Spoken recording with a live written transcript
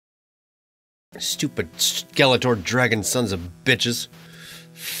Stupid Skeletor dragon sons of bitches.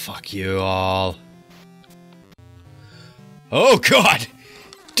 Fuck you all. Oh god!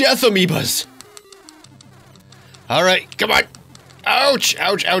 Death amoebas! Alright, come on! Ouch!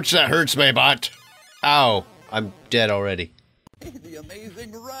 Ouch, ouch, that hurts my butt. Ow, I'm dead already. The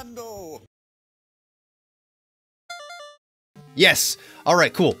amazing Rando! Yes!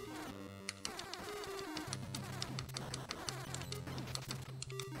 Alright, cool.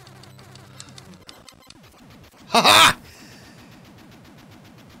 Haha!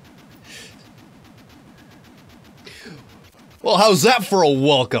 Well, how's that for a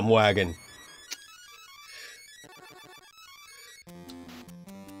welcome wagon?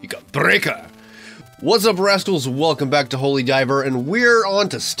 You got Breaker! What's up, rascals? Welcome back to Holy Diver, and we're on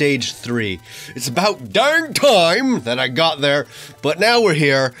to stage 3. It's about dang time that I got there, but now we're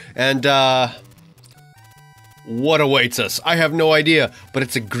here, and what awaits us? I have no idea, but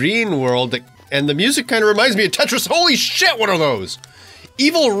it's a green world, and the music kind of reminds me of Tetris. Holy shit, what are those?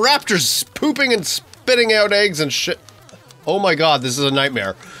 Evil raptors pooping and spitting out eggs and shit. Oh my god, this is a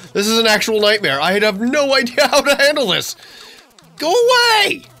nightmare. This is an actual nightmare. I have no idea how to handle this. Go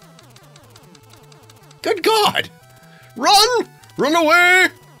away! Good god! Run! Run away!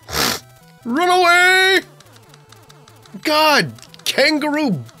 Run away! God!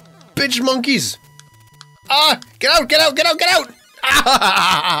 Kangaroo bitch monkeys! Ah! Get out! Get out! Get out! Get out!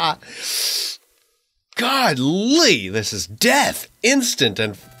 Ah! Godly! This is death! Instant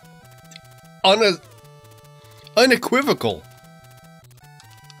and unequivocal.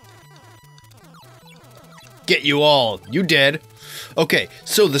 Get you all. You dead. Okay,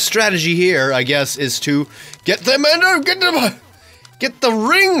 so the strategy here, I guess, is to get them and get the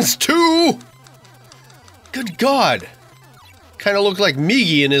rings too. Good god. Kind of looked like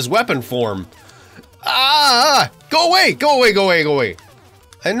Migi in his weapon form. Ah! Go away! Go away! Go away! Go away!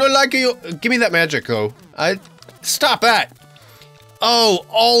 I don't like you. Give me that magic, though. Stop that! Oh,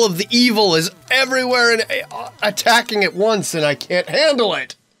 all of the evil is everywhere and attacking at once, and I can't handle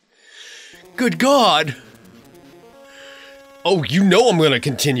it. Good god. Oh, you know I'm gonna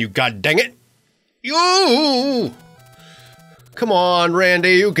continue, god dang it! You! Come on,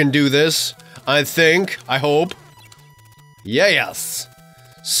 Randy, you can do this. I think, I hope. Yes!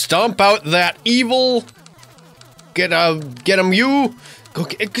 Stomp out that evil! Get him, you! Go,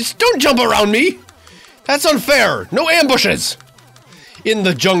 don't jump around me! That's unfair! No ambushes! In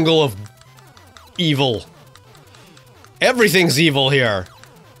the jungle of evil. Everything's evil here.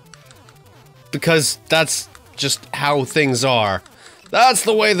 Because that's just how things are. That's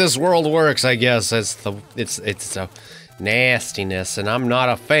the way this world works, I guess. It's a nastiness, and I'm not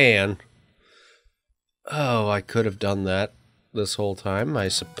a fan. Oh, I could have done that this whole time, I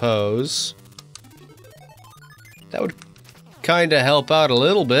suppose. That would kind of help out a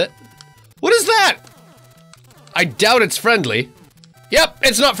little bit. What is that? I doubt it's friendly. Yep,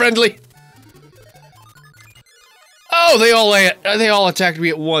 it's not friendly. Oh, they all attacked me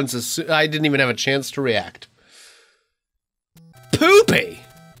at once. I didn't even have a chance to react. Poopy!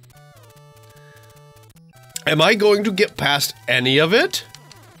 Am I going to get past any of it?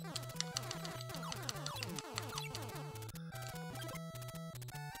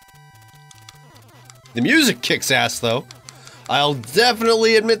 The music kicks ass, though. I'll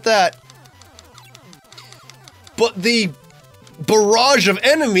definitely admit that. But the barrage of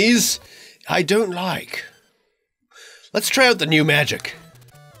enemies, I don't like. Let's try out the new magic.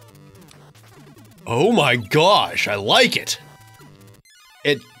 Oh my gosh, I like it.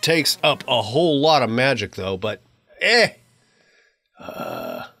 It takes up a whole lot of magic, though, but eh.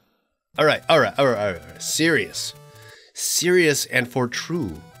 Alright. Serious. Serious and for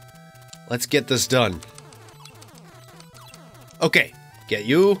true. Let's get this done. Okay, get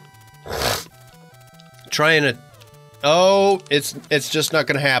you. Trying to... Oh, it's just not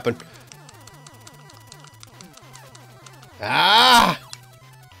gonna happen. Ah!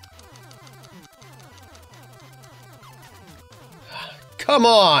 Come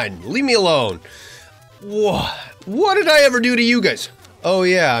on, leave me alone. What did I ever do to you guys? Oh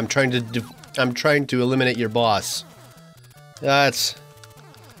yeah, I'm trying to eliminate your boss. I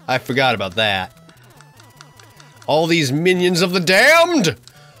forgot about that. All these minions of the damned!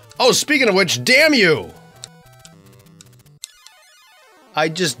 Oh, speaking of which, damn you! I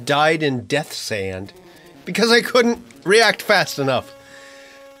just died in death sand because I couldn't react fast enough.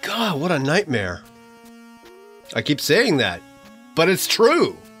 God, what a nightmare. I keep saying that, but it's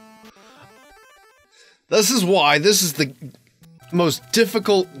true. This is why this is the most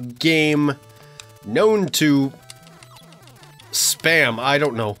difficult game known to spam. I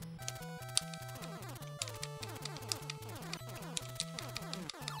don't know.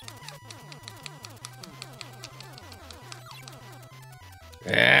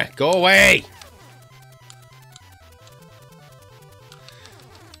 Go away!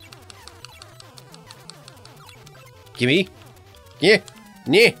 Gimme. Yeah.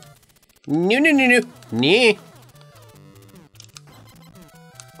 Nah. No.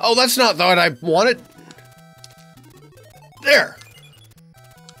 Oh, that's not what I wanted. There.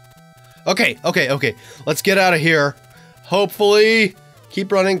 Okay. Let's get out of here. Hopefully.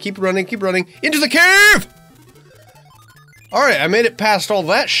 Keep running. Into the cave! Alright, I made it past all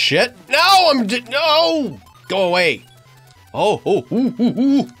that shit. No! Go away. Oh.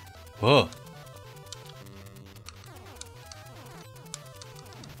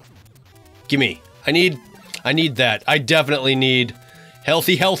 Gimme. I need that. I definitely need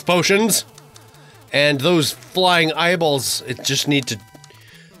healthy health potions. And those flying eyeballs, it just need to...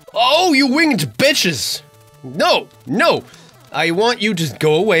 Oh, you winged bitches! No! I want you to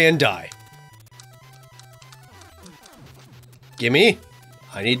go away and die. Gimme.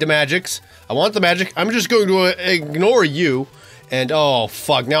 I need the magics. I want the magic. I'm just going to ignore you. And oh,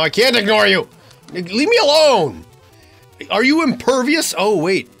 fuck. Now I can't ignore you. Leave me alone. Are you impervious? Oh,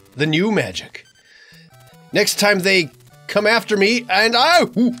 wait. The new magic. Next time they come after me and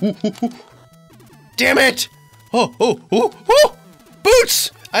damn it. Oh.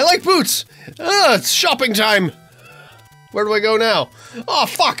 Boots. I like boots. It's shopping time. Where do I go now? Oh,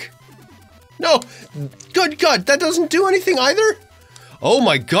 fuck. No. Good God, that doesn't do anything either? Oh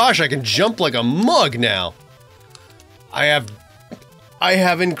my gosh, I can jump like a mug now. I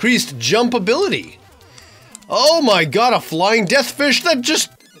have increased jump ability. Oh my God, a flying death fish that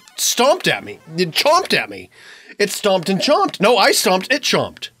just stomped at me. It chomped at me. It stomped and chomped. No, I stomped, it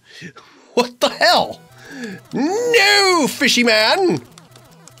chomped. What the hell? No, fishy man.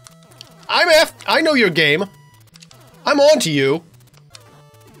 I know your game. I'm on to you.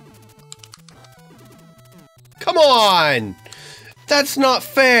 Come on! That's not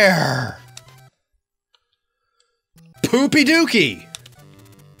fair! Poopy dookie!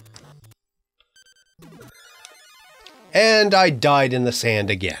 And I died in the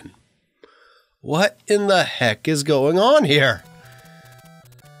sand again. What in the heck is going on here?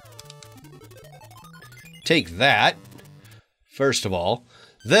 Take that, first of all.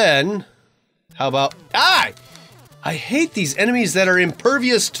 Then, how about... I hate these enemies that are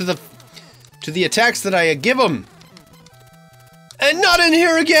impervious to the attacks that I give them. And not in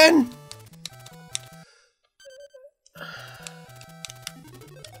here again!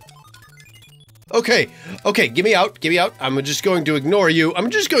 Okay, get me out. I'm just going to ignore you. I'm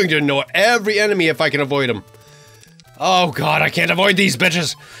just going to ignore every enemy if I can avoid them. Oh God, I can't avoid these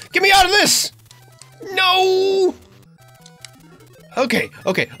bitches. Get me out of this! No! Okay.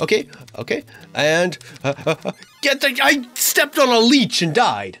 And, I stepped on a leech and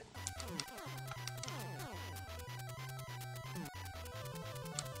died.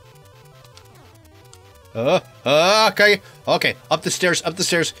 Okay, up the stairs.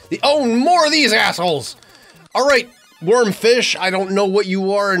 Oh, more of these assholes! Alright, wormfish, I don't know what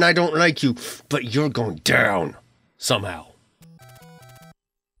you are and I don't like you, but you're going down. Somehow.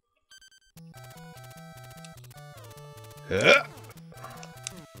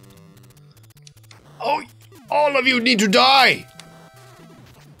 Oh, all of you need to die!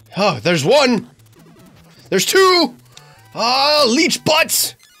 Oh, there's one! There's two! Leech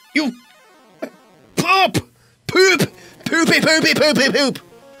butts! You... Poop! Poop!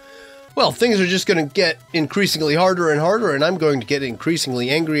 Well, things are just gonna get increasingly harder and harder, and I'm going to get increasingly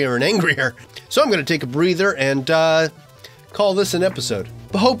angrier and angrier. So I'm gonna take a breather and, call this an episode.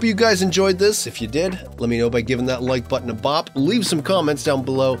 But hope you guys enjoyed this. If you did, let me know by giving that like button a bop. Leave some comments down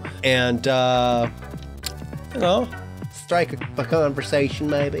below, and, you know, strike a conversation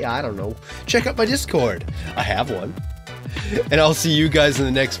maybe, I don't know. Check out my Discord. I have one. And I'll see you guys in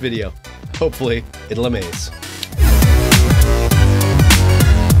the next video. Hopefully, it'll amaze.